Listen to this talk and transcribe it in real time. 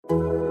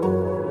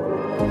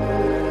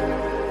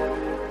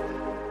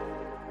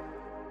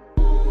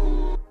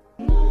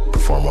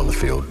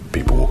field,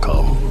 people will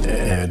come.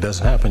 And it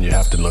doesn't happen. You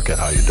have to look at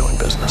how you're doing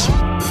business.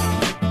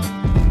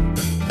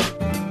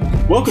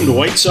 Welcome to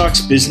White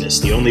Sox Business,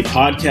 the only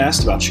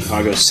podcast about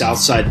Chicago's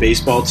Southside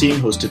baseball team,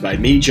 hosted by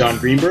me, John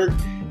Greenberg,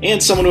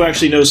 and someone who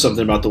actually knows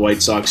something about the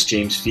White Sox,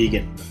 James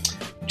Fegan.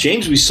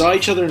 James, we saw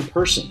each other in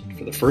person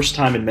for the first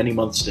time in many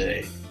months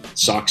today at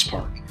Sox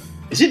Park.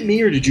 Is it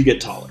me or did you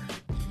get taller?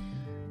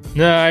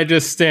 No, I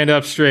just stand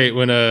up straight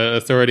when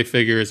authority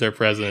figures are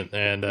present,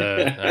 and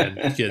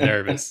I get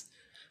nervous.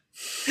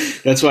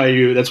 That's why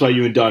you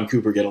and Don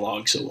Cooper get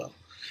along so well.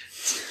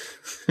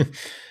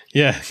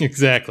 Yeah,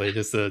 exactly.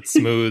 Just a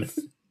smooth,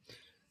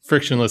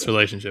 frictionless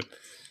relationship.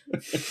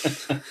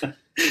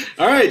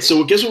 All right,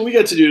 so guess what we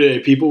got to do today,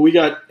 people?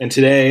 And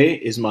today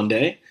is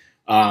Monday.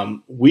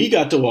 We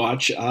got to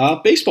watch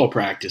baseball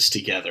practice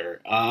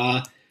together,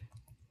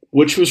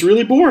 which was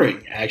really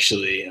boring,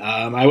 actually.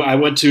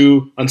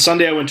 On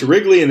Sunday I went to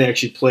Wrigley, and they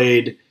actually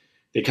played.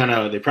 They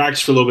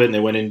practiced for a little bit, and they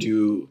went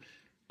into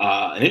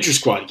an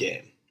inter-squad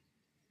game.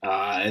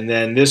 And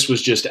then this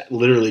was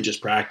literally just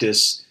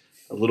practice,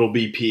 a little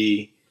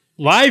BP.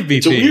 Live BP.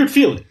 It's a weird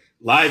feeling.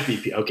 Live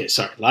BP. Okay,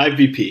 sorry. Live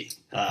BP.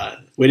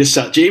 Way to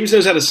sell. James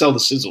knows how to sell the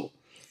sizzle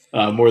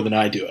more than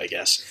I do, I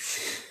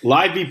guess.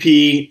 Live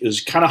BP. It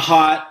was kind of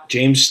hot.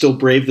 James still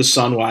braved the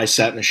sun while I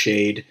sat in the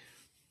shade.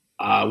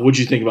 What'd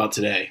you think about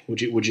today?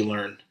 What'd you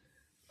learn?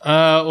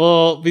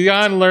 Well,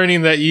 beyond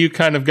learning that you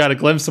kind of got a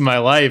glimpse of my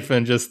life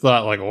and just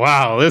thought like,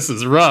 wow, this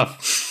is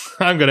rough.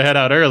 I'm going to head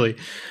out early.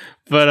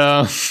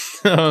 But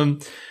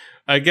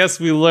I guess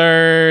we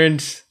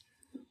learned,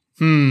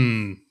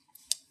 no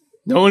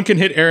one can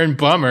hit Aaron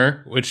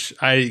Bummer, which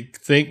I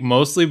think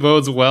mostly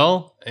bodes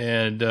well.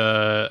 And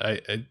I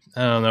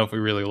don't know if we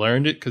really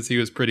learned it because he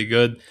was pretty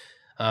good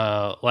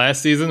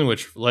last season,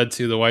 which led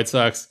to the White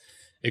Sox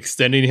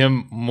extending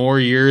him more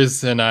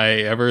years than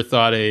I ever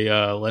thought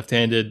a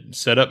left-handed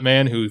setup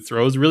man who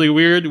throws really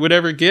weird would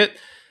ever get.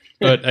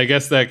 But I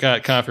guess that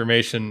got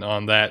confirmation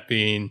on that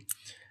being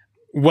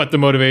what the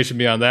motivation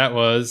beyond that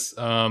was.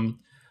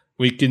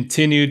 We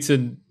continue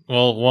to,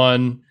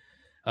 Michael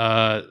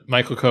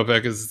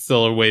Kopech is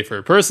still away for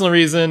a personal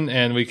reason,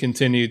 and we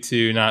continue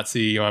to not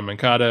see Yoan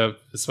Moncada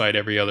despite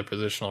every other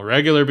positional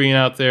regular being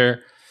out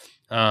there.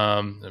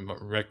 And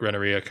Rick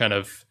Renneria kind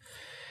of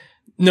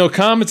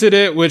commented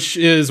it, which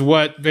is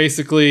what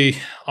basically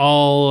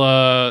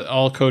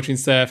all coaching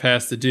staff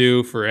has to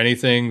do for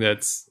anything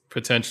that's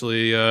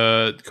potentially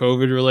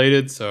COVID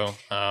related. So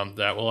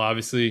that will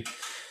obviously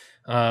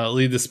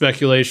lead the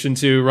speculation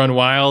to run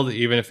wild,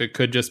 even if it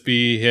could just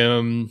be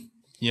him,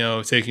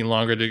 taking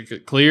longer to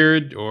get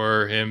cleared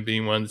or him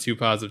being one of the two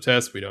positive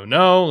tests. We don't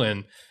know,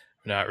 and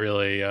not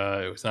really.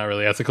 It was not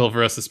really ethical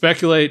for us to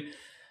speculate.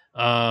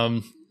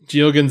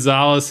 Gio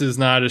Gonzalez is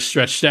not as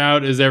stretched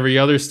out as every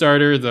other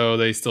starter, though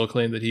they still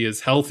claim that he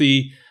is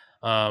healthy.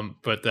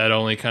 But that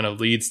only kind of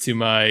leads to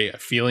my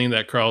feeling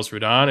that Carlos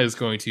Rodon is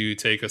going to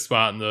take a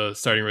spot in the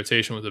starting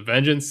rotation with a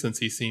vengeance, since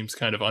he seems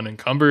kind of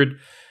unencumbered.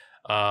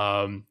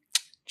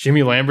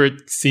 Jimmy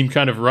Lambert seemed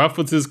kind of rough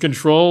with his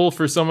control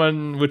for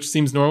someone, which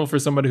seems normal for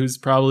somebody who's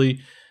probably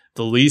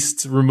the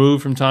least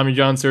removed from Tommy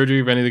John surgery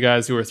of any of the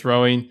guys who are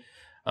throwing.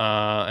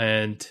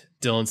 And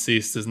Dylan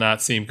Cease does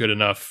not seem good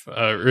enough,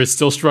 or is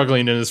still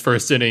struggling in his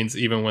first innings,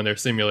 even when they're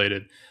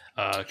simulated,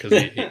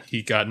 because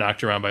he got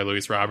knocked around by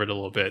Luis Robert a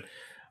little bit.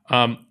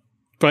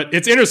 But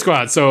it's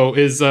inter-squad, so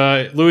is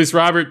Luis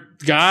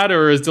Robert God,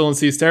 or is Dylan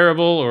Cease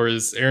terrible, or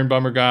is Aaron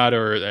Bummer God,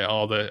 or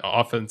all the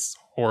offense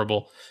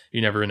horrible?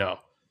 You never know.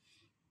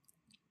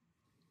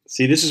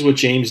 See, this is what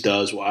James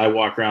does while I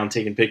walk around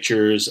taking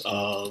pictures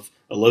of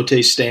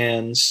elote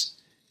stands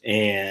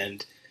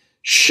and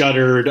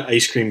shuttered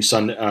ice cream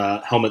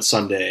helmet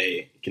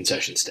sundae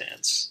concession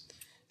stands.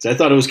 So I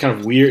thought it was kind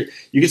of weird.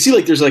 You can see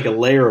like there's like a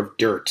layer of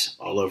dirt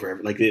all over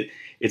it. Like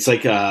it's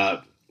like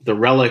the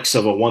relics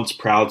of a once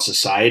proud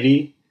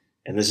society,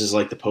 and this is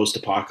like the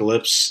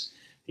post-apocalypse,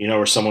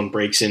 where someone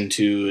breaks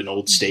into an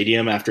old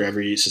stadium after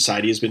every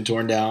society has been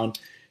torn down.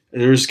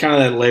 There's kind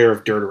of that layer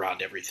of dirt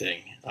around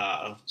everything.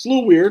 It's a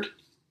little weird.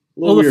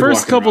 The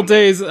first couple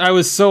days I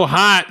was so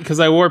hot because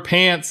I wore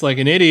pants like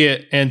an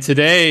idiot, and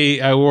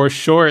today I wore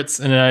shorts,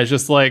 and I was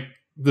just like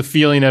the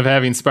feeling of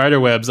having spider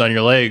webs on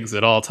your legs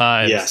at all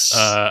times. Yes,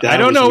 I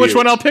don't know which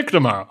one I'll pick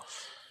tomorrow.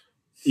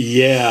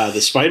 Yeah,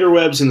 the spider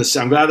webs and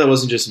I'm glad that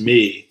wasn't just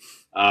me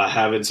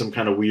having some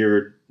kind of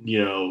weird,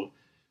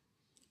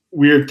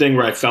 weird thing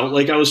where I felt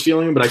like I was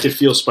feeling them, but I could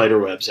feel spider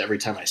webs every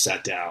time I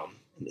sat down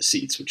in the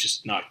seats, which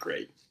is not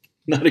great.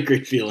 Not a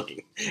great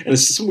feeling. And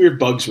some weird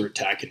bugs were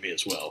attacking me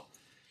as well.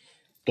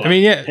 But,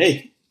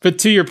 hey. But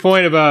to your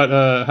point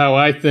about how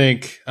I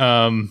think,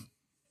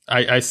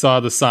 I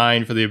saw the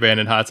sign for the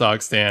abandoned hot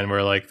dog stand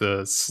where like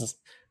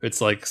it's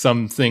like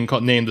something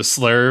named the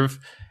slurve,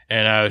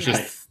 and I was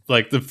just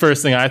like, the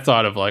first thing I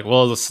thought of, like,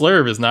 well, the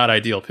slurve is not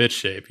ideal pitch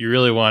shape. You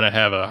really want to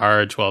have a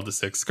hard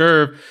 12-6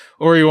 curve,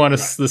 or you want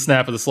the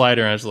snap of the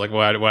slider. And I was like,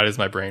 why does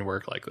my brain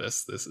work like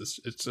this?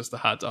 It's just a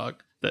hot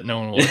dog that no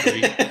one will ever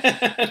eat.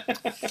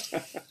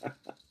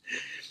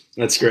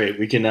 That's great.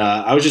 We can.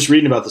 I was just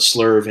reading about the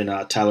slurve in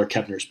Tyler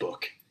Kepner's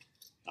book,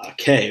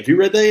 K. Have you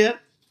read that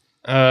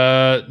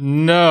yet?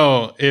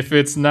 No. If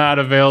it's not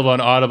available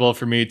on Audible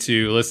for me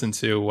to listen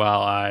to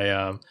while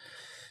I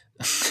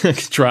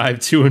drive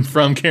to and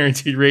from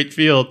Guaranteed Rate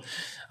Field,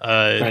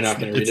 I'm not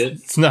going to read it.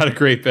 It's not a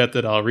great bet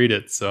that I'll read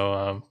it.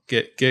 So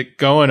get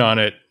going on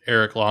it,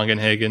 Eric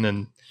Longenhagen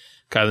and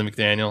Kylie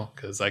McDaniel,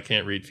 because I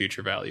can't read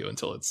Future Value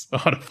until it's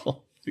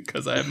Audible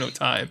because I have no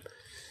time.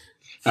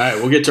 All right,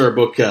 we'll get to our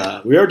book.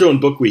 We are doing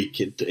book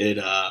week at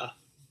The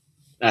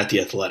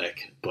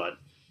Athletic, but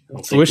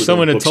I wish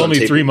someone had told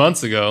me 3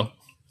 months ago.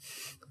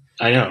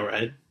 I know,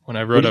 right? When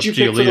I wrote up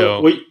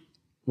Giolito.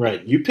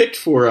 Right. You picked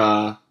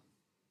for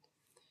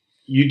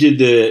you did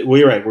the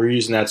you're right, we're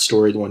using that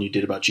story, the one you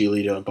did about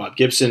Giolito and Bob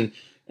Gibson,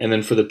 and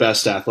then for the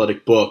best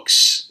athletic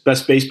books,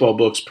 best baseball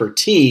books per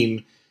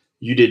team,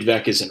 you did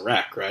Vekas and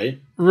Rec,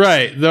 right?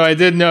 Right. Though I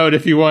did note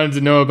if you wanted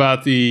to know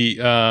about the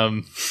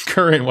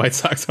current White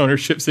Sox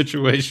ownership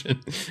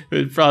situation, it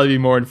would probably be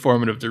more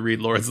informative to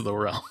read Lords of the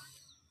Realm.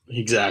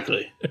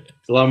 Exactly.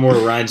 A lot more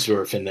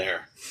Reinsdorf in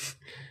there.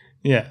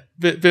 Yeah.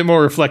 Bit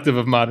more reflective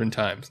of modern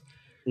times.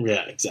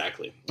 Yeah,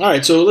 exactly. All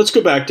right, so let's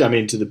go back to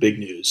the big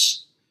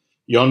news.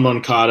 Yoan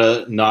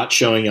Moncada not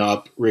showing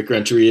up. Rick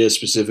Renteria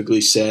specifically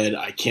said,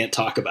 I can't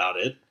talk about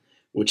it,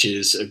 which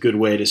is a good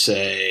way to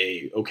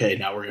say, okay,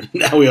 now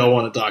we all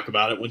want to talk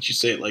about it once you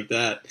say it like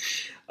that.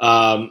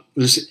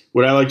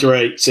 What I like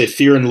to say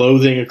fear and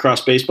loathing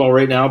across baseball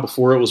right now.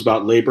 Before it was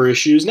about labor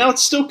issues. Now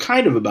it's still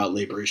kind of about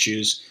labor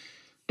issues,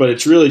 but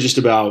it's really just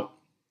about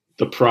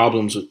the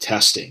problems with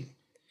testing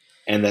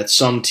and that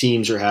some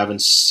teams are having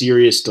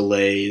serious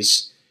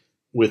delays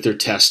with their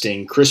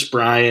testing. Chris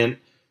Bryant,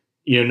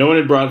 no one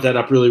had brought that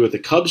up really with the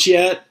Cubs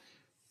yet.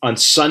 On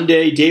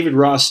Sunday, David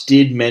Ross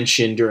did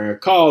mention during a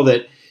call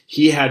that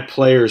he had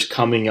players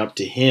coming up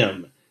to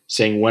him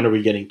saying, when are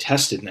we getting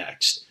tested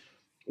next?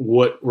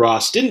 What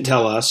Ross didn't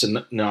tell us,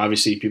 and now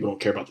obviously people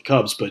don't care about the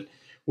Cubs, but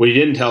what he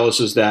didn't tell us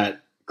was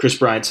that Chris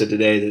Bryant said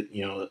today that,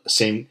 the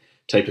same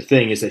type of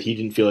thing is that he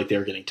didn't feel like they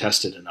were getting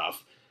tested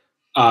enough.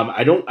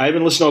 I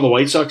haven't listened to all the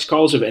White Sox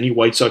calls. Have any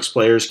White Sox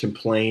players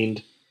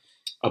complained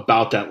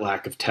about that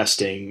lack of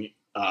testing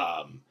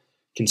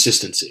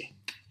consistency?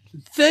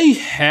 They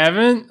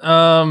haven't.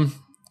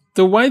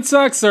 The White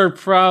Sox are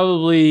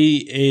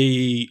probably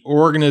a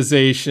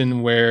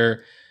organization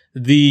where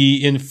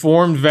the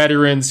informed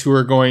veterans who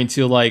are going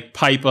to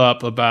pipe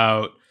up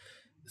about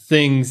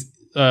things,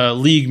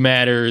 league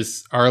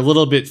matters, are a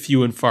little bit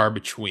few and far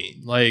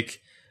between.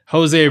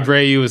 Jose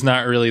Abreu is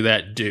not really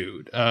that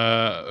dude.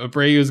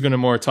 Abreu is going to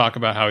more talk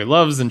about how he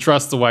loves and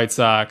trusts the White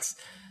Sox.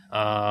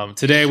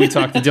 Today we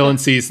talked to Dylan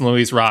Cease and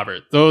Luis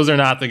Robert. Those are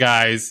not the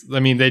guys. I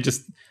mean, they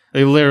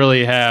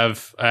literally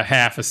have a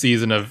half a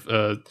season of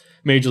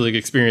major league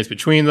experience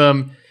between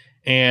them.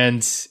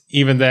 And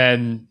even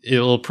then,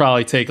 it'll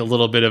probably take a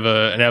little bit of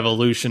an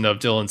evolution of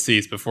Dylan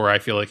Cease before I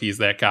feel like he's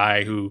that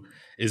guy who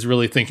is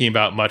really thinking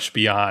about much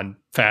beyond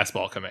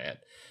fastball command,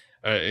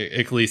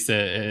 at least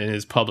in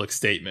his public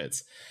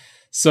statements.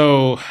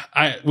 So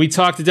we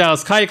talked to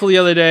Dallas Keuchel the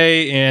other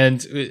day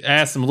and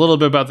asked him a little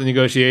bit about the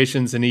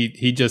negotiations, and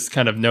he just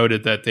kind of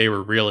noted that they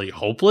were really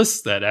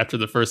hopeless, that after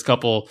the first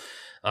couple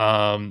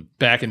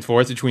back and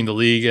forth between the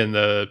league and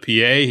the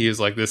PA, he was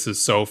like, this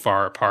is so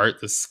far apart.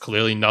 This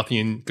clearly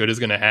nothing good is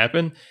going to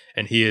happen.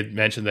 And he had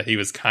mentioned that he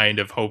was kind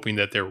of hoping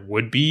that there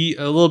would be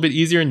a little bit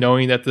easier,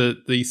 knowing that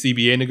the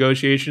CBA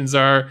negotiations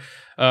are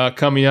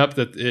coming up,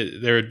 that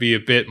there would be a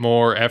bit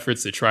more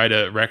efforts to try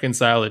to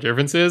reconcile the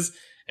differences,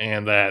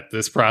 and that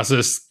this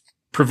process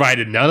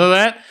provided none of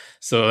that.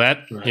 So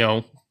that,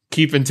 right.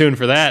 Keep in tune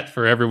for that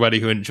for everybody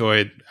who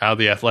enjoyed how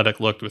the Athletic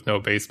looked with no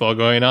baseball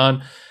going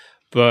on.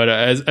 But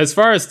as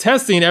far as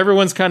testing,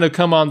 everyone's kind of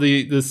come on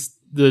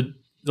the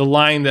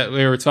line that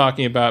we were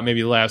talking about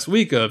maybe last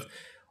week of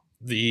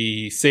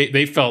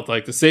they felt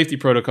like the safety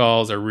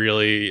protocols are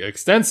really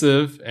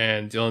extensive,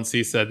 and Dylan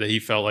Cease said that he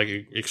felt like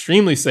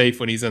extremely safe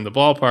when he's in the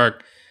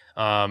ballpark,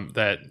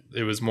 that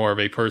it was more of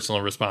a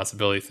personal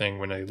responsibility thing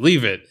when they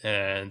leave it,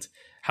 and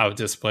how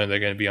disciplined they're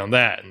going to be on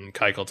that. And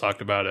Keuchel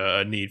talked about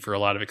a need for a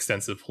lot of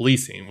extensive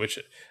policing, which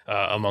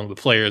among the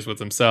players with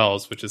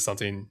themselves, which is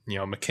something,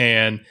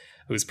 McCann,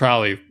 who's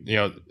probably,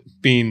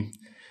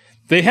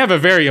 they have a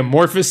very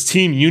amorphous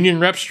team union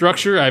rep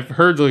structure. I've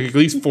heard at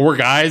least 4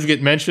 guys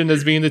get mentioned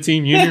as being the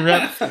team union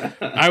rep.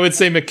 I would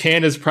say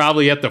McCann is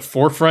probably at the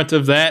forefront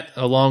of that,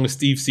 along with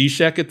Steve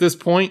Cishek at this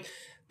point.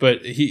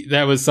 But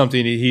that was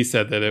something he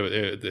said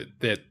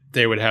that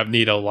they would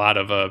need a lot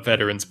of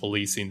veterans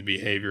policing the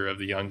behavior of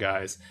the young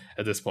guys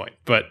at this point.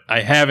 But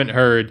I haven't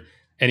heard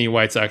any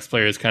White Sox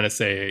players kind of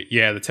say,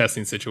 yeah, the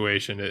testing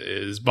situation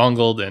is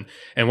bungled. And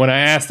when I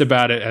asked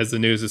about it as the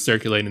news is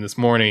circulating this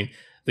morning,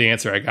 the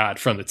answer I got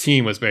from the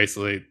team was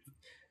basically,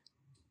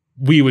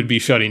 we would be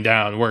shutting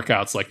down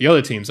workouts like the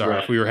other teams are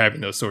if we were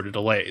having those sort of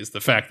delays.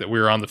 The fact that we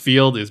were on the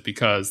field is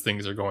because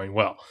things are going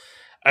well.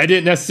 I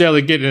didn't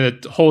necessarily get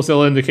a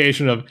wholesale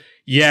indication of,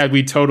 yeah,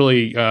 we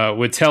totally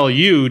would tell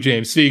you,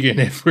 James Fegan,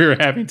 if we were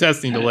having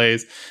testing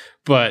delays.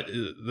 But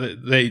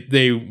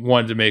they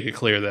wanted to make it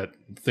clear that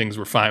things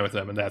were fine with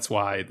them, and that's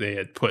why they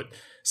had put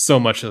so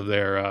much of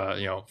their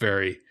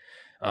very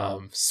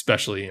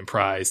specially and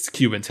prized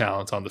Cuban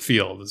talent on the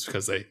field is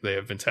because they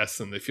have been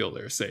tested and they feel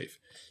they're safe.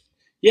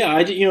 Yeah,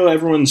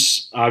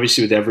 everyone's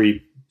obviously with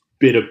every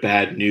bit of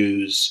bad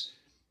news,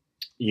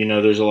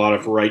 there's a lot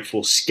of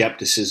rightful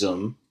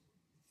skepticism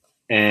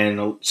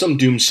and some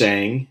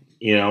doomsaying,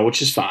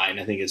 which is fine.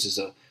 I think if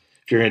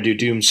you're going to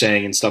do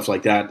doomsaying and stuff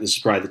like that, this is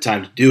probably the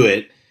time to do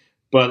it.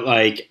 But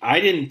I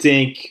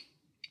think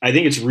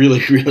it's really,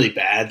 really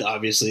bad,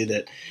 obviously,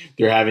 that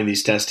they're having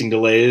these testing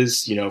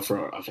delays,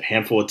 for a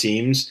handful of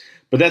teams.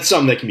 But that's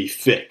something that can be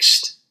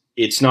fixed.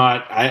 It's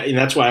not, and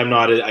that's why I'm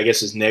not, I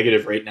guess, as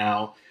negative right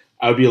now.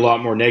 I would be a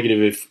lot more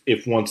negative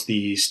if once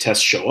these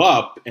tests show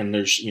up and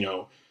there's,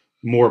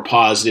 more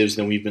positives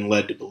than we've been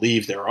led to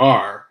believe there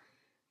are.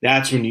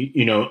 That's when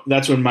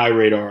that's when my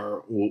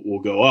radar will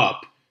go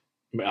up.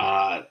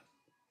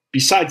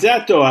 Besides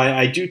that, though,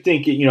 I do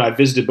think I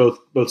visited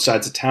both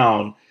sides of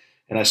town,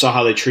 and I saw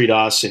how they treat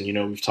us, and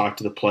we've talked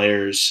to the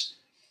players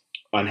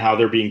on how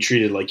they're being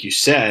treated, like you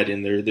said,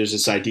 and there's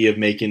this idea of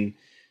making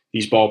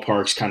these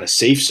ballparks kind of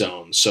safe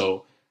zones.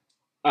 So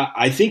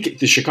I think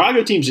the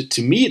Chicago teams,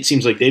 to me, it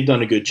seems like they've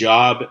done a good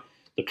job.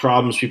 The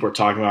problems people are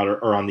talking about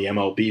are on the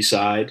MLB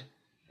side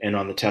and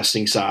on the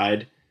testing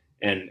side.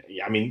 And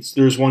I mean,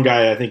 there's one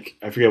guy,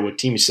 I forget what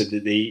team he said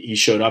that he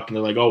showed up and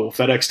they're like, oh, well,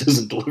 FedEx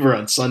doesn't deliver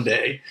on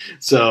Sunday.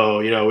 So,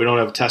 we don't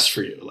have a test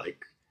for you.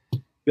 Like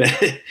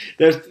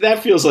that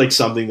feels like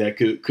something that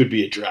could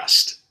be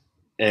addressed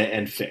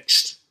and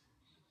fixed.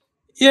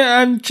 Yeah.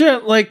 I'm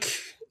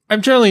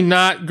generally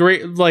not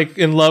great,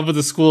 in love with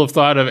the school of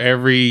thought of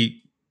every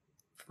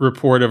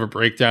report of a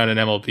breakdown in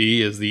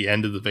MLB is the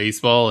end of the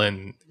baseball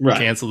and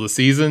cancel the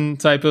season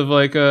type of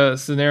a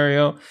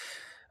scenario.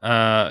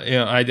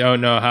 I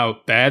don't know how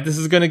bad this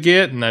is going to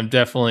get, and I'm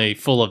definitely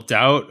full of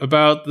doubt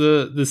about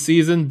the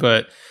season,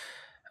 but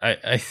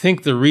I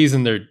think the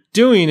reason they're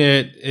doing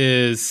it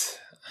is,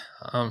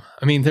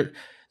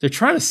 they're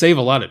trying to save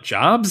a lot of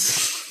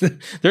jobs.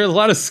 There are a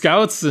lot of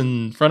scouts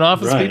and front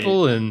office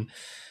people and,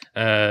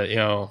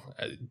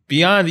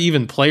 beyond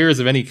even players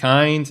of any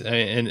kind.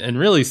 And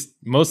really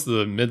most of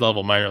the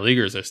mid-level minor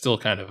leaguers are still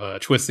kind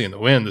of twisting in the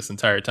wind this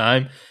entire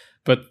time,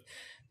 but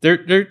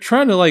they're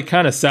trying to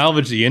kind of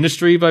salvage the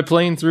industry by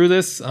playing through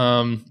this.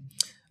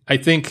 I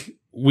think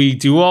we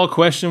do all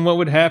question what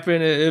would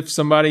happen if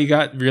somebody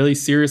got really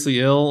seriously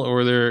ill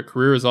or their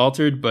career is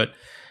altered, but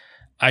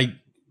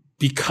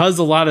because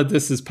a lot of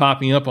this is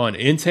popping up on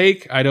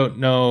intake, I don't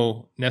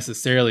know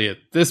necessarily at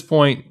this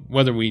point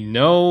whether we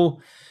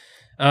know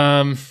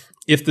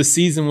if the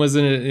season was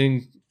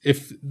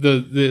if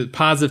the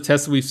positive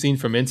test that we've seen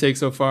from intake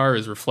so far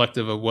is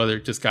reflective of whether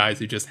just guys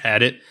who just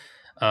had it,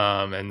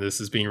 and this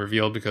is being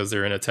revealed because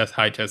they're in a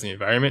high testing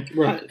environment,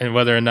 right? And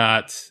whether or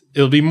not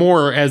it'll be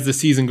more as the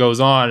season goes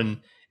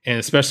on, and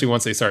especially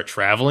once they start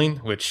traveling,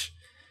 which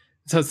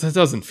that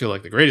doesn't feel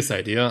like the greatest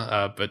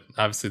idea, but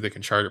obviously they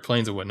can charter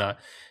planes and whatnot.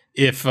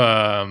 If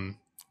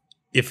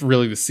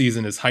really the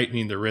season is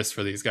heightening the risk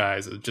for these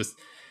guys, just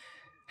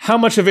how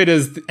much of it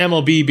is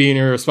MLB being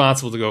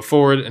irresponsible to go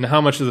forward, and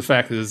how much of the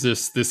fact is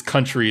just this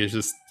country is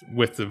just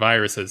with the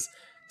virus has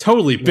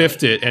totally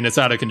biffed it and it's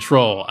out of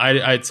control.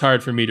 It's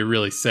hard for me to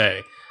really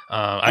say.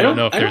 I don't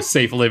know if there's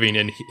safe living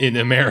in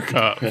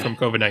America from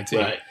COVID-19.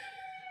 Right.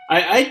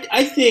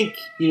 I think,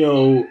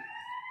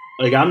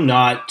 I'm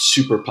not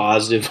super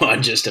positive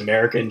on just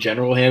America in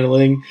general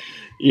handling,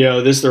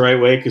 this the right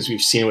way because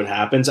we've seen what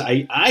happens.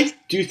 I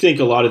do think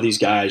a lot of these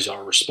guys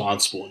are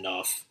responsible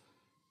enough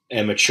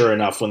and mature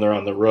enough when they're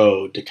on the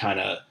road to kind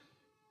of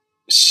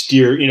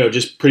steer,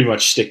 just pretty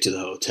much stick to the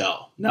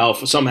hotel. Now,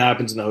 if something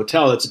happens in the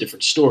hotel, that's a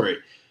different story.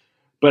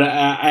 But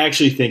I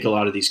actually think a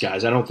lot of these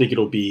guys, I don't think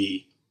it'll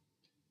be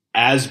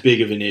as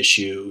big of an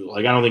issue.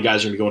 I don't think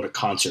guys are going to be going to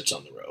concerts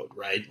on the road,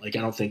 right? I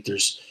don't think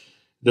there's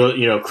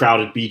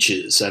crowded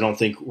beaches. I don't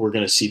think we're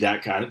going to see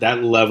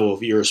that level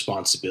of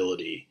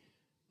irresponsibility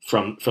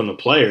from the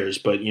players.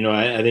 But,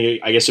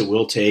 I guess it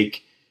will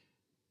take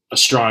a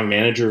strong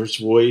manager's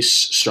voice,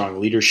 strong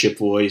leadership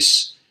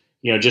voice,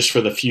 just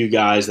for the few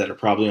guys that are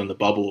probably on the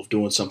bubble of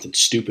doing something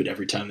stupid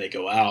every time they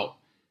go out.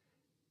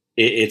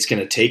 It's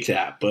going to take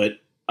that. But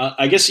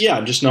I guess,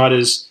 I'm just not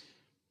as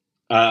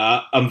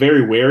I'm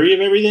very wary of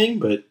everything,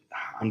 but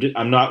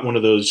I'm not one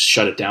of those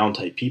shut it down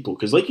type people.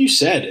 Because like you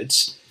said,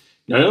 it's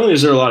not only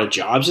is there a lot of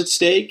jobs at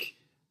stake,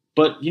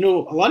 but, a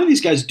lot of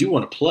these guys do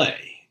want to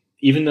play,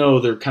 even though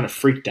they're kind of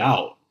freaked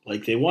out.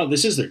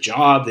 This is their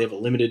job. They have a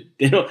limited,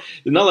 they're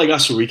not like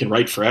us where we can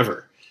write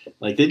forever.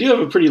 They do have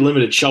a pretty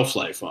limited shelf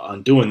life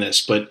on doing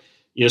this. But,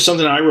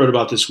 something I wrote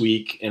about this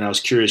week, and I was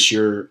curious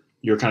your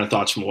kind of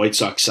thoughts from the White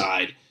Sox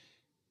side,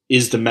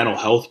 is the mental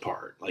health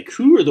part.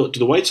 Do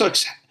the White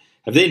Sox,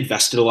 have they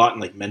invested a lot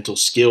in mental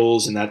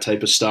skills and that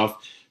type of stuff?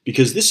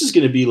 Because this is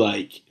going to be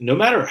no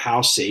matter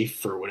how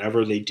safe or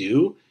whatever they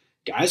do,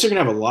 guys are going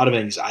to have a lot of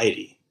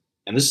anxiety.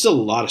 And this is a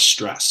lot of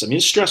stress.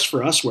 It's stress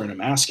for us wearing a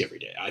mask every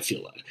day, I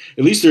feel like.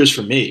 At least there is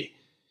for me.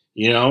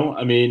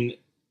 What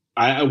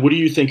do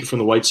you think from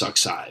the White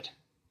Sox side?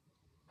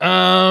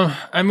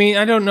 I mean,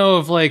 I don't know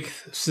of like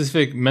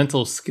specific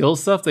mental skill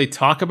stuff. They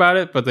talk about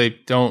it, but they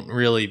don't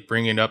really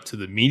bring it up to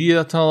the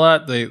media a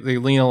lot. They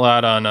lean a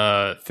lot on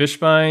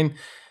Fishbein.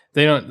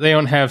 They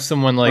don't have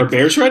someone like or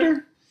Bears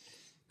writer.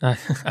 I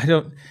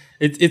don't.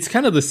 It's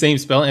kind of the same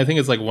spelling. I think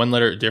it's like one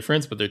letter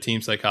difference, but they're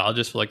team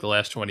psychologists for like the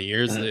last 20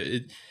 years.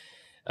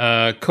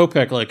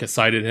 Kopech like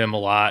cited him a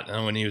lot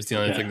when he was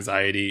dealing with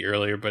anxiety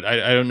earlier, but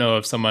I don't know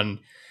if someone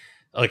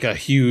like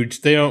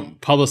they don't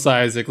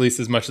publicize at least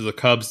as much as the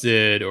Cubs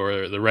did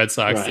or the Red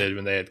Sox did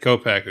when they had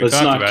Kopech. But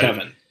it's not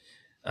Kevin.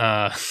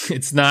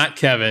 It's not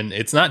Kevin.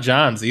 It's not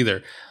Johns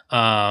either.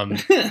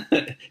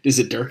 Is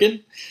it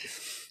Durkin?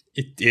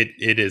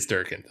 It is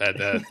Durkin.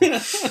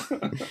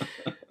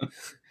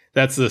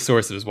 That's the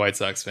source of his White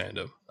Sox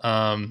fandom.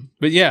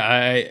 But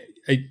yeah,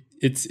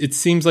 it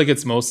seems like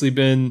it's mostly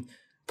been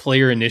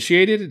player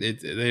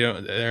initiated.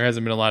 There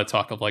hasn't been a lot of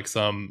talk of like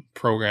some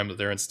program that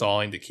they're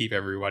installing to keep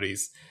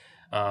everybody's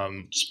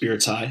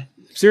spirits high.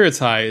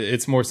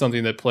 It's more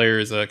something that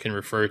players can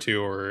refer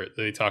to, or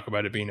they talk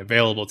about it being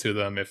available to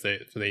them if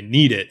they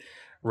need it,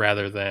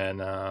 rather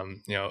than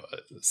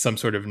some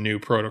sort of new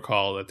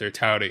protocol that they're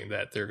touting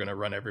that they're going to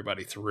run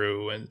everybody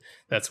through, and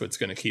that's what's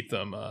going to keep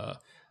them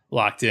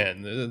locked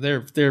in.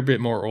 They're a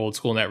bit more old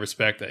school in that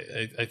respect.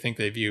 I think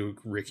they view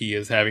Ricky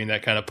as having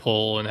that kind of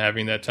pull and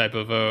having that type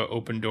of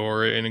open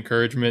door and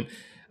encouragement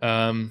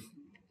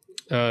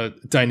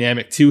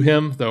dynamic to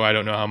him, though I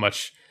don't know how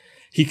much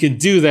he can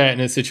do that in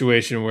a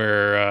situation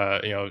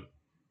where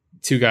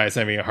two guys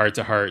having a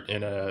heart-to-heart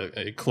in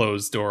a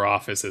closed-door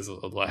office is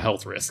a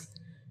health risk.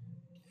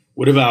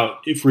 What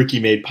about if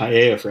Ricky made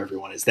paella for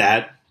everyone? Is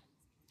that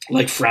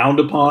like frowned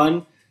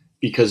upon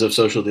because of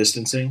social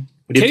distancing?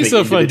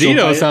 Queso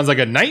fundido sounds like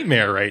a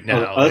nightmare right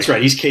now. Oh, that's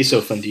right. He's queso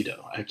fundido.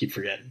 I keep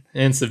forgetting.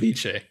 And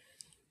ceviche.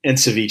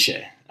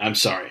 I'm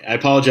sorry. I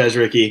apologize,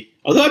 Ricky.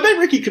 Although I bet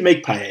Ricky could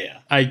make paella.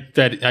 I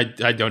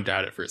don't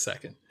doubt it for a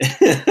second.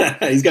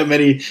 He's got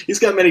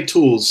many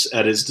tools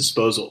at his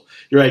disposal.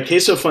 You're right.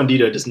 Queso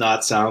fundido does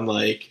not sound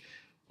like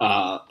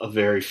a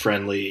very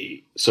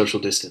friendly social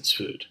distance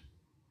food.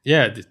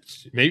 Yeah,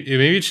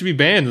 maybe it should be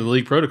banned in the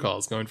league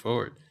protocols going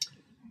forward.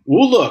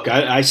 Well, look,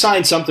 I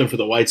signed something for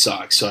the White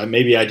Sox, so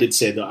maybe I did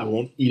say that I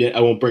won't eat it. I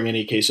won't bring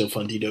any queso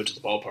fundido to the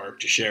ballpark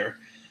to share.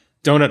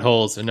 Donut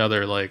holes,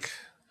 another like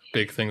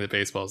big thing that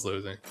baseball's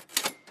losing.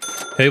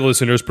 Hey,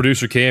 listeners,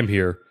 producer Cam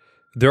here.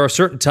 There are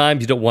certain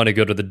times you don't want to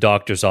go to the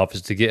doctor's office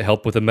to get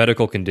help with a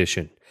medical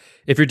condition.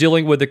 If you're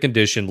dealing with a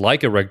condition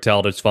like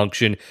erectile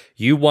dysfunction,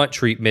 you want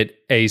treatment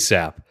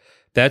ASAP.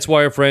 That's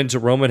why our friends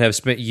at Roman have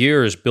spent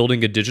years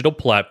building a digital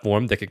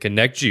platform that can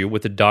connect you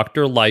with a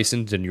doctor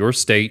licensed in your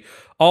state,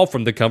 all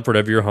from the comfort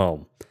of your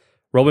home.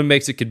 Roman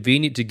makes it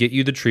convenient to get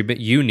you the treatment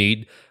you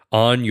need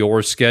on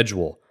your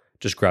schedule.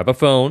 Just grab a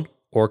phone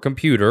or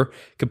computer,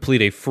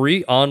 complete a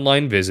free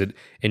online visit,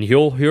 and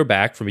you'll hear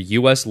back from a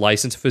U.S.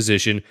 licensed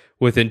physician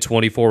within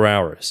 24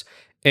 hours.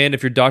 And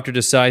if your doctor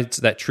decides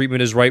that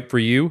treatment is right for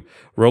you,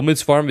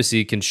 Roman's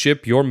Pharmacy can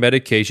ship your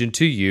medication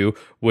to you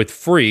with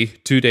free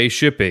 2-day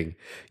shipping.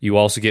 You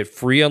also get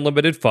free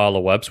unlimited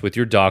follow-ups with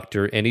your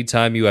doctor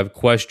anytime you have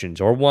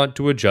questions or want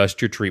to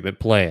adjust your treatment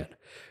plan.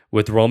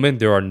 With Roman,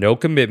 there are no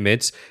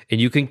commitments,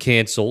 and you can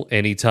cancel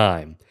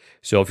anytime.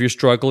 So if you're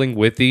struggling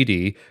with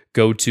ED,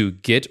 go to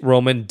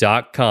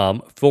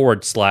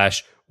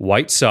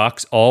getroman.com/White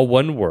Sox, all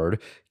one word,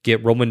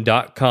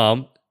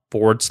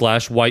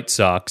 getroman.com/White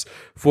Sox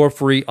for a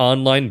free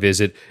online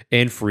visit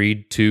and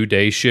free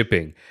 2-day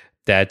shipping.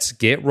 That's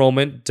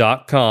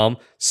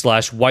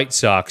getroman.com/White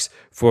Sox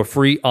for a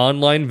free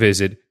online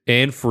visit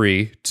and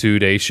free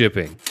 2-day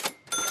shipping.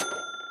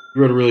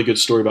 You wrote a really good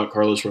story about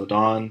Carlos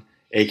Rodon,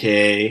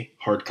 a.k.a.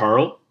 Hard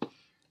Carl,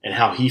 and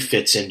how he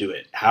fits into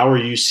it. How are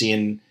you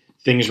seeing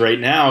things right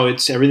now?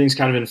 Everything's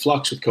kind of in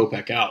flux with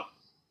Kopech out.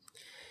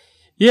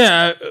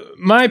 Yeah,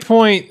 my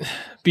point,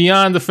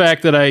 beyond the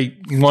fact that I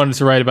wanted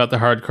to write about the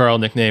Hard Carl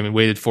nickname and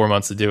waited 4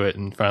 months to do it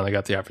and finally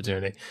got the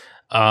opportunity.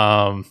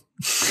 My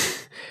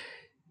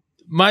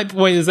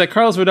point is that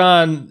Carlos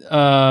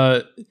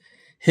Rodon,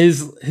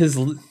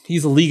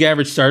 he's a league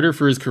average starter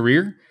for his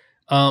career.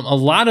 A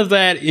lot of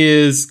that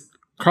is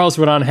Carlos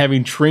Rodon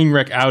having train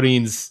wreck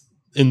outings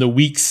in the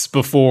weeks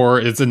before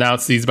it's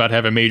announced he's about to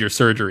have a major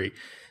surgery.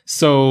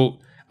 So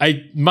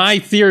my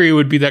theory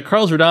would be that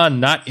Carlos Rodon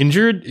not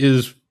injured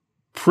is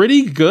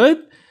pretty good,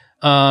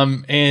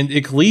 and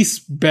at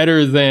least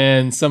better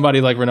than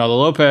somebody like Ronaldo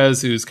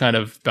Lopez, who's kind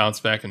of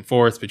bounced back and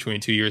forth between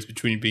 2 years,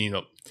 between being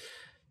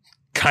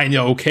kind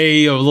of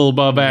okay, a little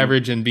above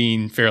average, and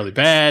being fairly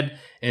bad.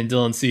 And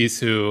Dylan Cease,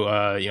 who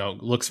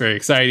looks very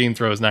exciting,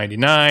 throws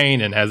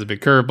 99 and has a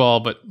big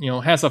curveball, but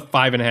has a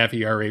 5.5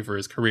 ERA for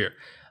his career.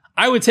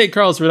 I would take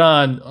Carlos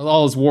Rodon,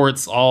 all his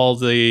warts,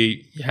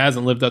 he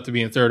hasn't lived up to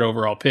being a third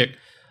overall pick,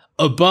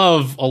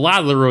 above a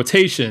lot of the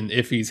rotation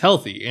if he's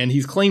healthy, and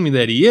he's claiming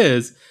that he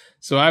is.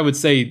 So I would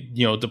say,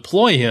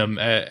 deploy him,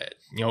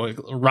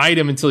 ride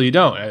him until you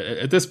don't.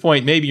 At this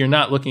point, maybe you're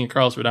not looking at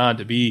Carlos Rodon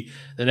to be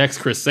the next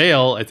Chris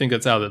Sale. I think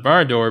that's out of the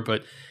barn door,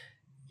 but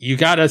you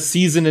got a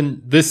season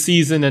and this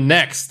season and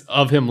next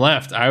of him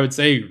left. I would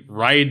say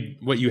ride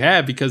what you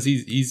have because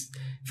he's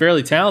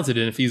fairly talented,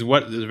 and if he's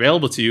what is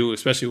available to you,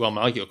 especially while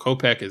Michael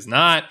Kopech is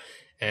not,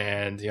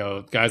 and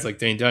guys like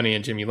Dane Dunny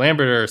and Jimmy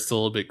Lambert are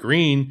still a bit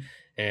green,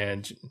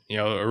 and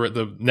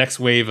the next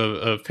wave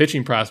of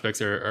pitching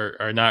prospects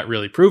are not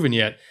really proven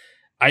yet.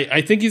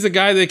 I think he's a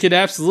guy that could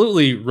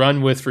absolutely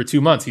run with for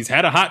 2 months. He's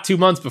had a hot 2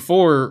 months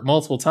before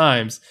multiple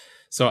times,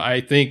 so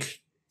I think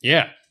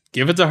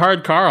give it to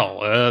Hard Carl.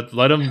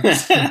 Let him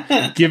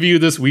give you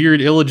this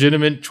weird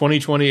illegitimate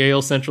 2020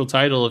 AL Central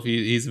title if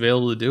he's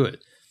available to do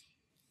it.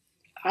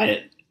 How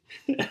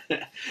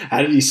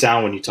did he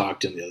sound when you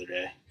talked to him the other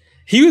day?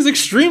 He was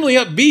extremely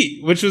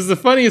upbeat, which was the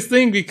funniest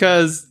thing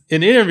because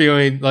in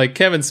interviewing, like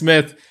Kevin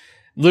Smith,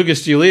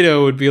 Lucas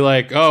Giolito would be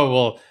like, oh,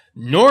 well,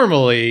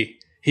 normally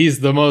he's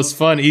the most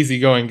fun,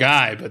 easygoing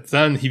guy, but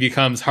then he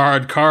becomes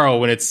Hard Carl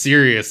when it's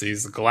serious.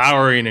 He's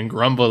glowering and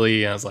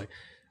grumbly. And I was like,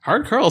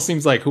 Hard Carl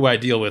seems like who I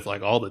deal with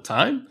like all the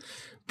time.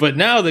 But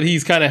now that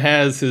he's kind of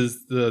has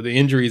the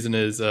injuries in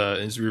his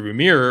rearview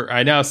mirror,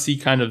 I now see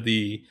kind of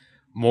the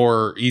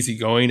more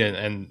easygoing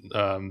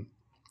and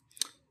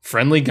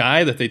friendly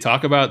guy that they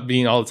talk about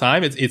being all the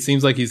time. It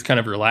seems like he's kind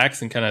of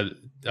relaxed and kind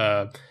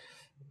of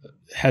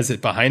has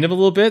it behind him a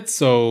little bit.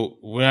 So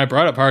when I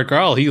brought up Hard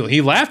Carl,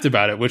 he laughed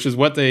about it, which is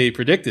what they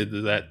predicted.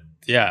 That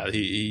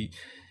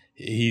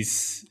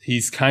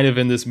he's kind of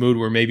in this mood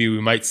where maybe we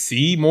might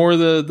see more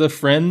of the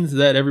friend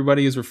that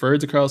everybody has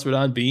referred to Carlos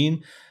Rodon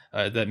being.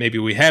 That maybe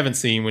we haven't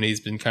seen when he's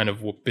been kind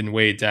of been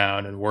weighed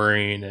down and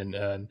worrying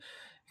and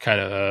kind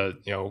of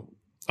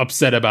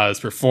upset about his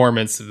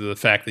performance, the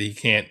fact that he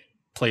can't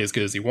play as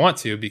good as he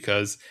wants to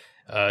because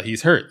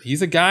he's hurt.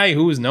 He's a guy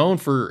who is known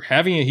for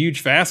having a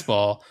huge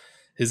fastball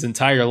his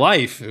entire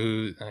life.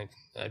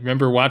 I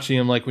remember watching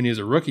him like when he was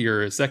a rookie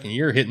or his second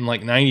year, hitting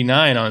like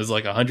 99 on his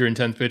like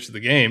 110th pitch of the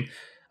game.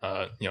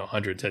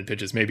 110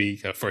 pitches, maybe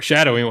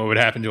foreshadowing what would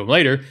happen to him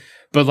later.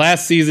 But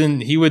last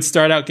season, he would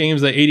start out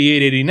games at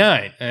 88,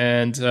 89.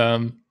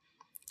 And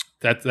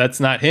that's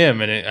not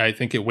him. And I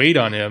think it weighed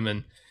on him.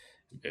 And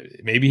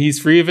maybe he's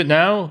free of it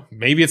now.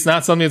 Maybe it's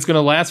not something that's going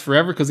to last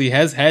forever because he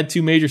has had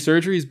 2 major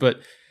surgeries. But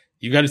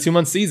you got a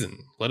 2-month season.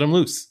 Let him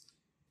loose.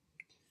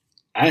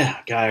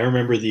 I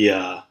remember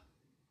the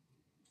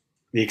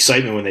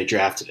excitement when they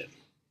drafted him.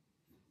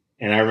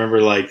 And I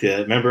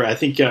remember I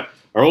think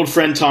our old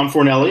friend Tom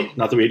Fornelli,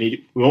 not that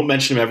we won't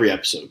mention him every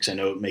episode because I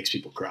know it makes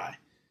people cry.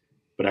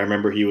 But I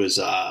remember he was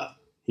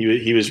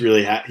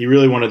really he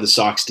really wanted the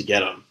Sox to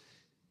get him,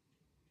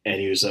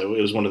 and it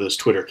was one of those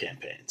Twitter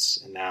campaigns.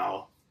 And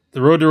now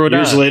the road to Rodon.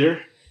 Years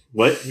later,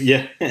 what?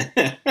 Yeah,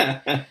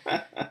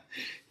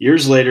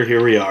 years later,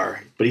 here we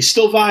are. But he's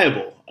still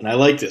viable, and I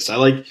like this. I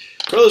like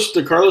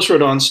the Carlos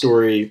Rodon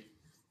story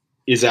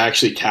is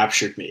actually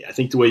captured me. I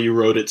think the way you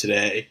wrote it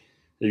today,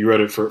 you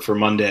wrote it for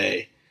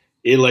Monday,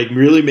 it like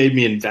really made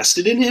me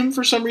invested in him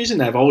for some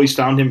reason. I've always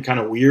found him kind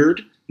of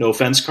weird. No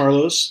offense,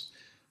 Carlos.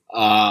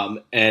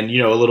 And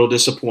a little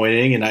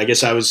disappointing. And I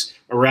guess I was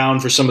around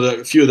for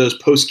a few of those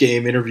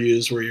post-game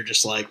interviews where you're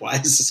just like, why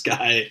is this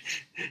guy,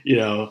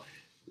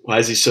 why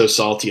is he so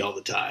salty all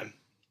the time?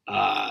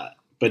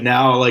 But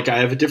now like I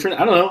have a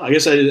different, I don't know, I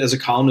guess as a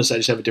columnist, I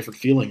just have a different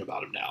feeling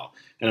about him now,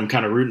 and I'm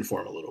kind of rooting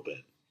for him a little bit.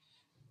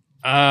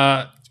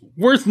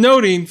 Worth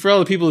noting for all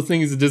the people who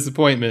think he's a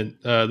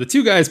disappointment, the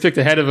 2 guys picked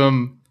ahead of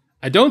him,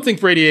 I don't think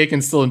Brady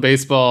Aiken's still in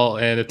baseball,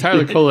 and if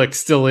Tyler Kolek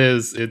still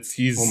is,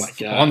 he's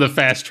on the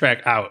fast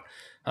track out.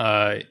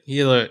 He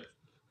had a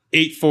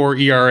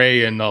 8.4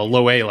 ERA and a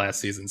low A last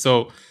season,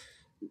 so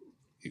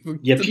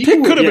the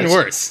pick could have been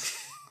worse.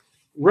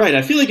 Right,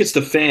 I feel like it's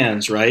the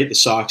fans, right? The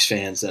Sox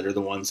fans that are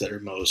the ones that are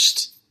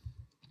most.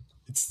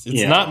 It's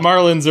not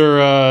Marlins or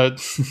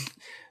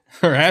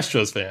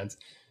Astros fans.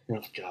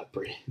 Oh God,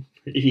 Brady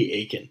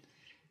Aiken.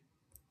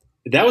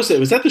 Was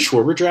that the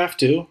Schwarber draft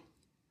too?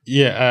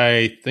 Yeah,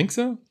 I think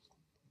so.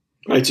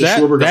 Right, so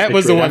that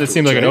was the one that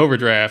seemed like an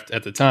overdraft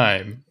at the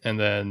time, and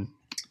then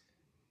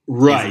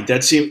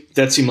that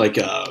seemed like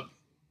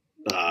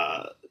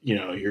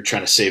you're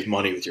trying to save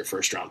money with your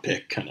first round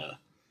pick, kind of.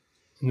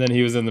 And then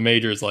he was in the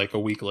majors like a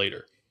week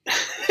later,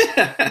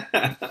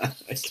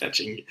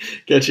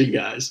 catching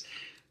guys.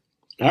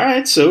 All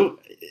right, so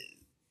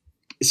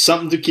it's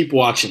something to keep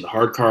watching. The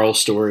Hard Carl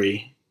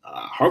story.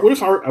 Who's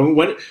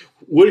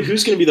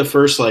going to be the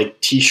first like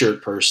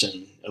T-shirt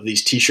person of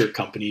these T-shirt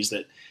companies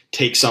that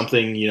takes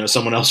something,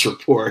 someone else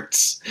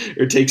reports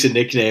or takes a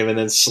nickname and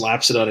then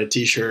slaps it on a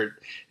T-shirt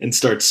and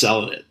starts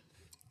selling it?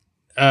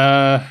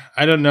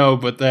 I don't know,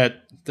 but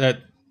that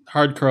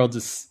Hard Carl,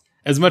 just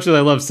as much as I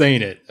love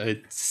saying it,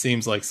 it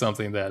seems like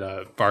something that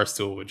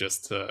Barstool would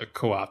just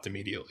co-opt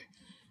immediately.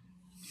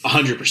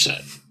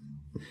 100%.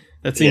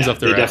 That seems up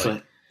their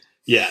alley.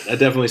 That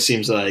definitely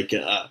seems like,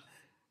 no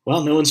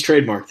one's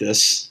trademarked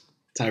this.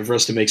 Time for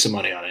us to make some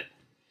money on it.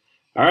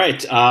 All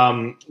right.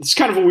 It's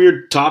kind of a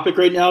weird topic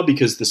right now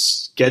because the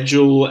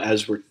schedule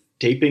as we're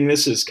taping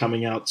this is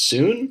coming out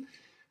soon.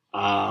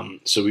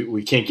 So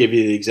we can't give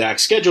you the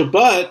exact schedule,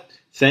 but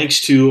thanks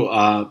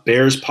to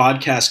Bears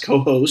podcast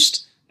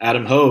co-host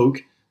Adam Hogue,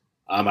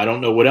 I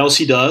don't know what else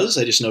he does.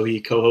 I just know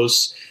he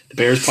co-hosts the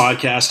Bears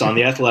podcast on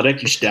The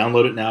Athletic. You should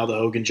download it now, the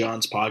Hogan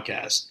Johns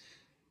podcast.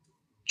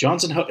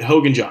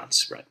 Hogan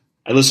Johns, right?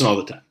 I listen all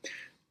the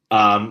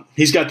time.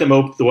 He's got the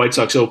White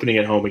Sox opening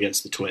at home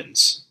against the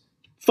Twins.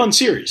 Fun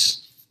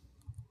series.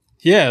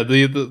 Yeah,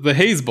 the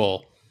Hayes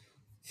Bowl.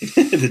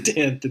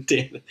 the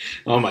Dan.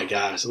 Oh my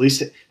gosh! At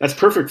least that's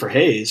perfect for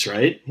Hayes,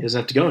 right? He doesn't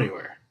have to go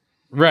anywhere.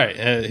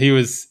 Right. He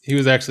was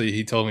actually,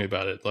 he told me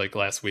about it like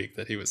last week,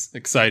 that he was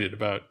excited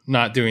about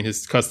not doing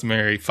his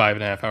customary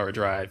 5.5 hour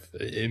drive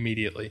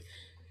immediately.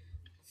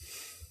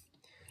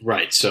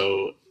 Right.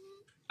 So,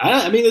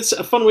 I mean, it's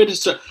a fun way to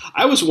start.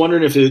 I was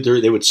wondering if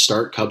they would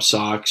start Cubs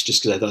Sox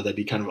just because I thought that'd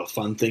be kind of a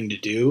fun thing to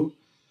do.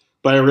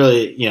 But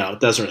it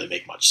doesn't really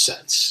make much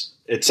sense.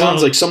 It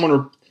sounds like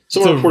someone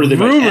reported they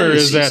might end the rumor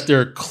is season. that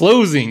they're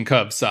closing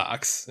Cubs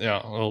Sox.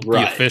 It'll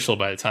Right. be official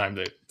by the time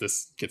that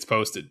this gets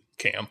posted,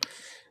 Cam.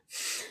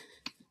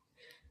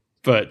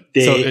 But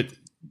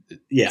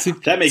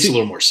that makes a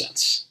little more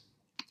sense.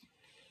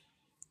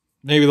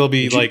 Maybe there'll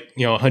be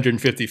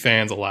 150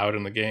 fans allowed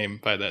in the game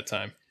by that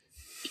time.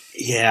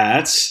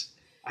 Yeah,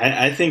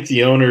 I think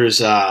the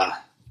owners,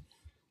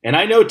 and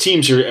I know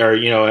teams are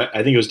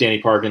I think it was Danny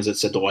Parkins that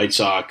said the White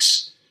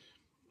Sox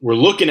were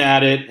looking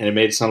at it, and it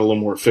made it sound a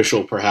little more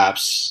official,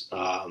 perhaps,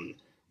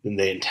 than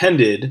they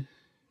intended.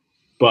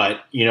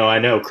 But I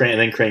know, and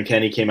then Crane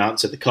Kenny came out and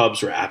said the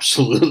Cubs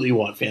absolutely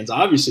want fans.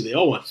 Obviously, they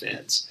all want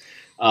fans.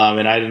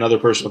 And I had another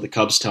person with the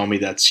Cubs tell me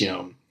that's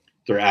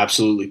they're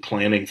absolutely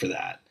planning for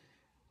that.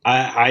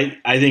 I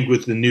think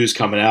with the news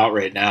coming out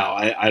right now,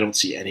 I don't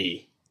see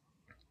any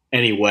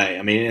way.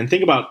 I mean, and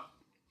think about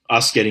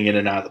us getting in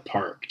and out of the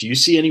park. Do you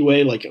see any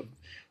way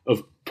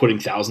of putting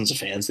thousands of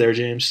fans there,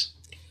 James?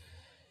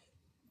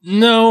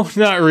 No,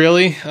 not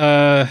really.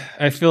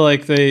 I feel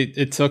like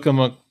it took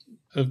them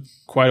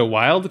quite a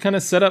while to kind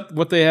of set up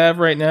what they have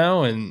right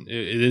now, and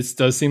it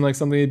does seem like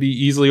something to be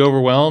easily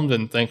overwhelmed.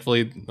 And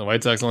thankfully, the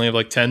White Sox only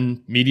have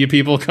 10 media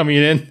people coming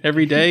in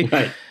every day.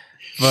 Right.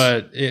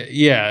 But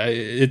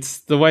it's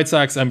the White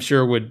Sox. I'm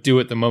sure would do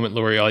it the moment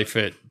Lori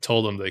Lightfoot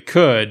told them they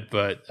could,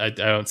 but I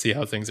don't see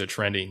how things are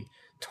trending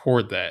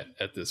toward that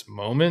at this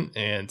moment.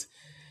 And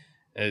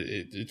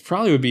it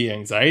probably would be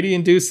anxiety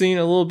inducing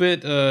a little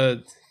bit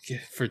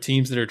for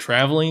teams that are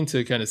traveling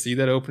to kind of see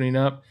that opening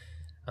up.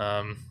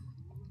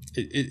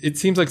 It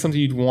seems like something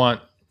you'd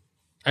want.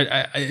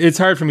 It's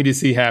hard for me to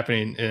see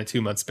happening in a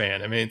 2-month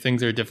span. I mean,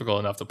 things are difficult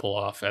enough to pull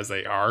off as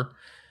they are.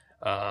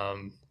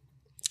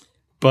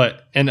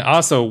 And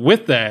also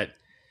with that,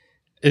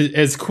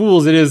 as cool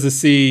as it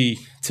is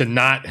to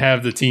not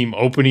have the team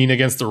opening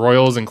against the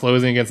Royals and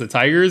closing against the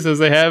Tigers as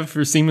they have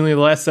for seemingly the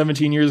last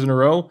 17 years in a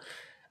row,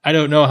 I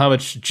don't know how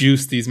much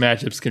juice these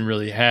matchups can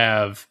really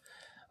have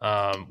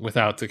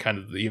without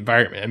the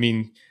environment. I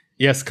mean,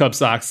 yes, Cubs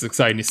Sox is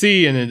exciting to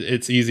see, and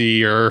it's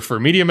easier for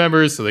media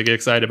members, so they get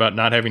excited about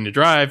not having to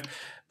drive.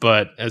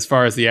 But as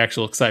far as the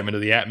actual excitement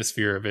of the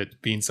atmosphere of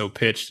it being so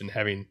pitched and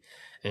having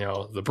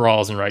the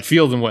brawls in right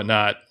field and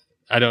whatnot,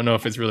 I don't know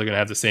if it's really going to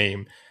have the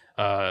same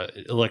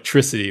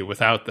electricity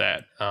without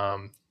that.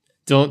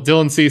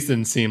 Dylan Cease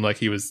didn't seem like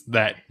he was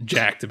that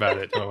jacked about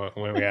it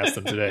when we asked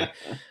him today.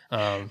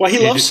 Well, he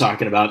loves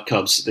talking about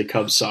the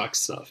Cubs Sox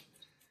stuff.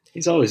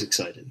 He's always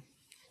excited.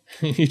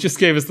 He just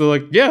gave us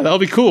the that'll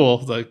be cool,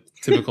 the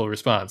typical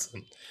response.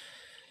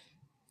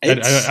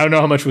 And I don't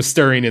know how much was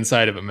stirring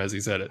inside of him as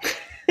he said it.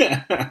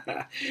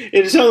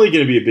 It's only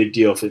going to be a big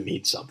deal if it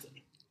means something.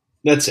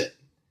 That's it.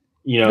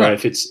 Right.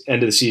 If it's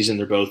end of the season,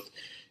 they're both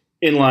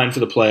in line for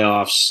the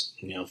playoffs,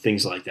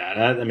 things like that.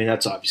 I mean,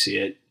 that's obviously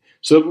it.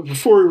 So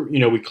before,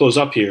 we close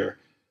up here,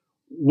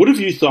 what have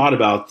you thought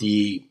about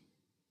the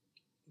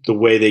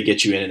way they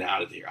get you in and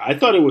out of here? I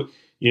thought it would,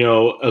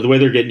 the way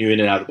they're getting you in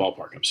and out of the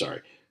ballpark. I'm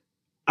sorry.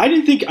 I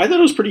thought it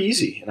was pretty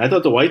easy. And I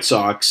thought the White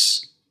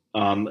Sox,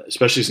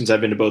 especially since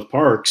I've been to both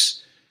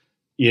parks,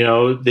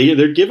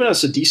 they're giving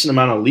us a decent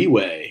amount of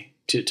leeway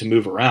to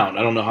move around.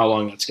 I don't know how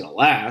long that's going to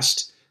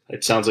last.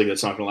 It sounds like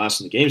that's not going to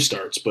last when the game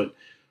starts, but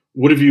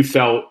what have you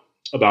felt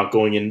about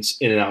going in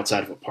and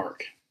outside of a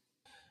park?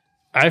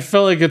 I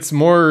felt like it's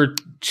more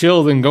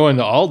chill than going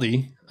to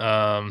Aldi.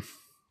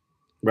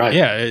 Right.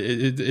 Yeah,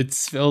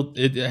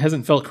 it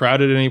hasn't felt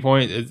crowded at any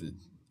point.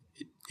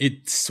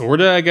 It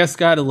sort of, I guess,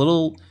 got a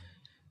little.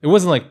 It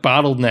wasn't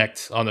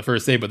bottlenecked on the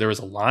first day, but there was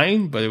a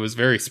line, but it was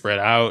very spread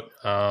out.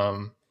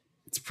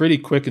 It's pretty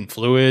quick and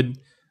fluid.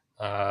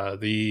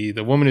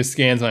 The woman who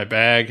scans my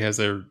bag has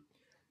a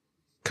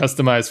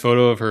customized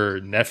photo of her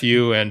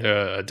nephew and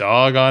a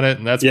dog on it,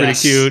 and that's pretty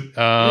cute.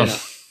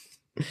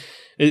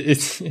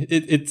 It's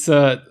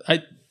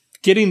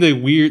getting the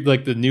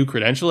weird, the new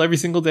credential every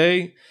single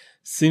day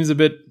seems a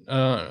bit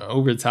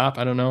over the top.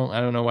 I don't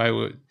know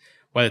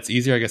why it's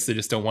easier. I guess they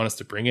just don't want us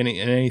to bring in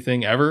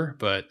anything ever,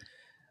 but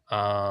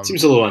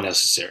seems a little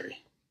unnecessary.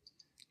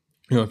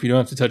 If you don't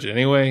have to touch it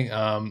anyway.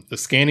 The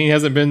scanning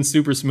hasn't been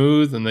super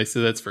smooth, and they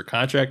said that's for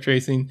contract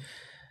tracing.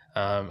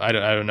 I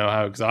don't know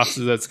how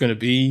exhaustive that's going to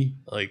be.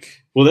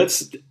 Like, well,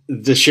 that's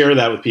to share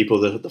that with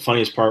people. The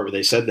funniest part where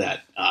they said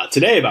that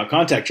today about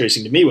contact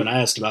tracing to me when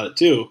I asked about it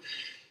too.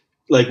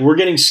 Like, we're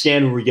getting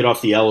scanned when we get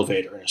off the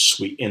elevator in a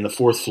suite in the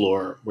 4th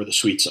floor where the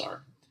suites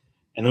are,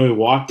 and then we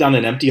walk down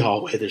an empty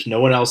hallway. There's no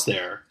one else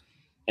there,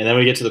 and then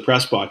we get to the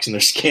press box and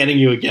they're scanning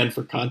you again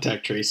for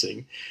contact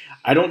tracing.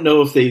 I don't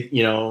know if they,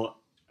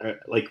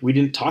 like, we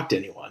didn't talk to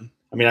anyone.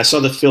 I mean, I saw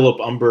the Philip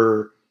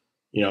Umber,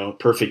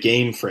 perfect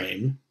game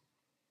frame.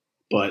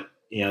 But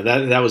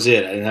that was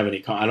it. I didn't have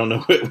any. I don't know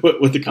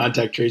what the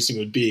contact tracing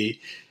would be,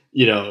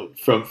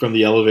 from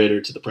the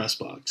elevator to the press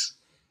box.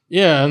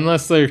 Yeah,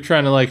 unless they're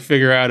trying to like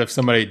figure out if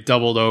somebody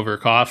doubled over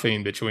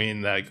coughing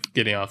between like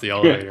getting off the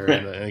elevator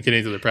and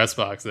getting to the press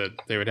box, that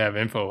they would have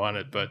info on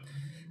it. But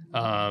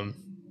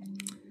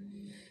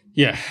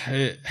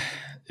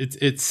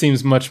it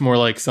seems much more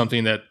like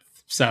something that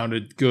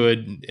sounded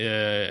good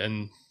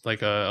and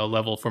like a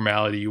level of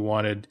formality you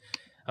wanted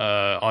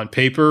on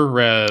paper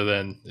rather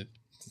than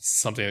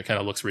something that kind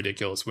of looks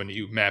ridiculous when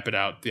you map it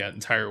out the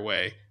entire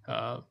way.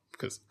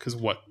 Because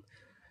what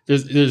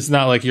there's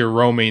not like you're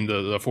roaming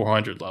the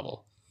 400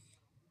 level.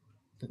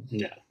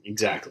 Yeah,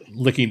 exactly.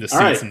 Licking the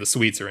seats in the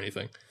suites or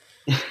anything.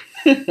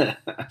 All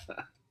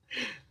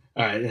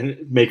right,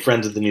 and make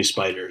friends with the new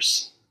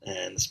spiders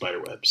and the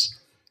spider webs.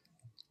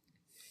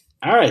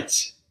 All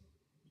right,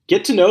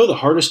 get to know the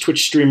hardest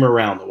Twitch streamer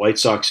around, the White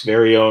Sox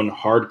very own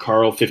Hard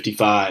Carl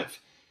 55.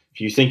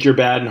 If you think you're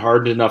bad and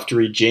hardened enough to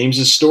read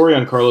James's story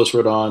on Carlos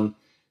Rodon,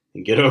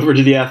 then get over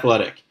to The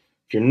Athletic.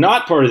 If you're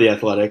not part of The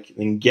Athletic,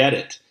 then get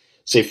it.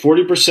 Save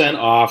 40%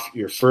 off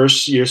your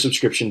first year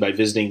subscription by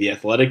visiting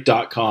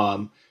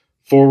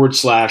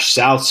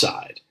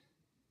theathletic.com/Southside.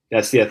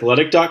 That's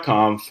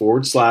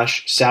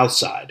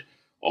theathletic.com/Southside,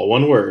 all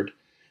one word,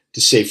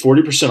 to save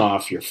 40%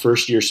 off your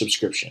first year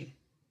subscription.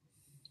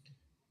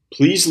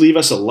 Please leave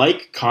us a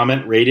like,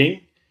 comment,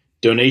 rating,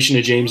 donation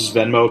to James's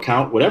Venmo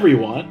account, whatever you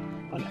want,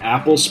 on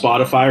Apple,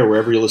 Spotify, or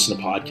wherever you listen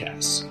to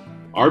podcasts.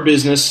 Our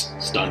business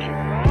is done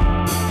here.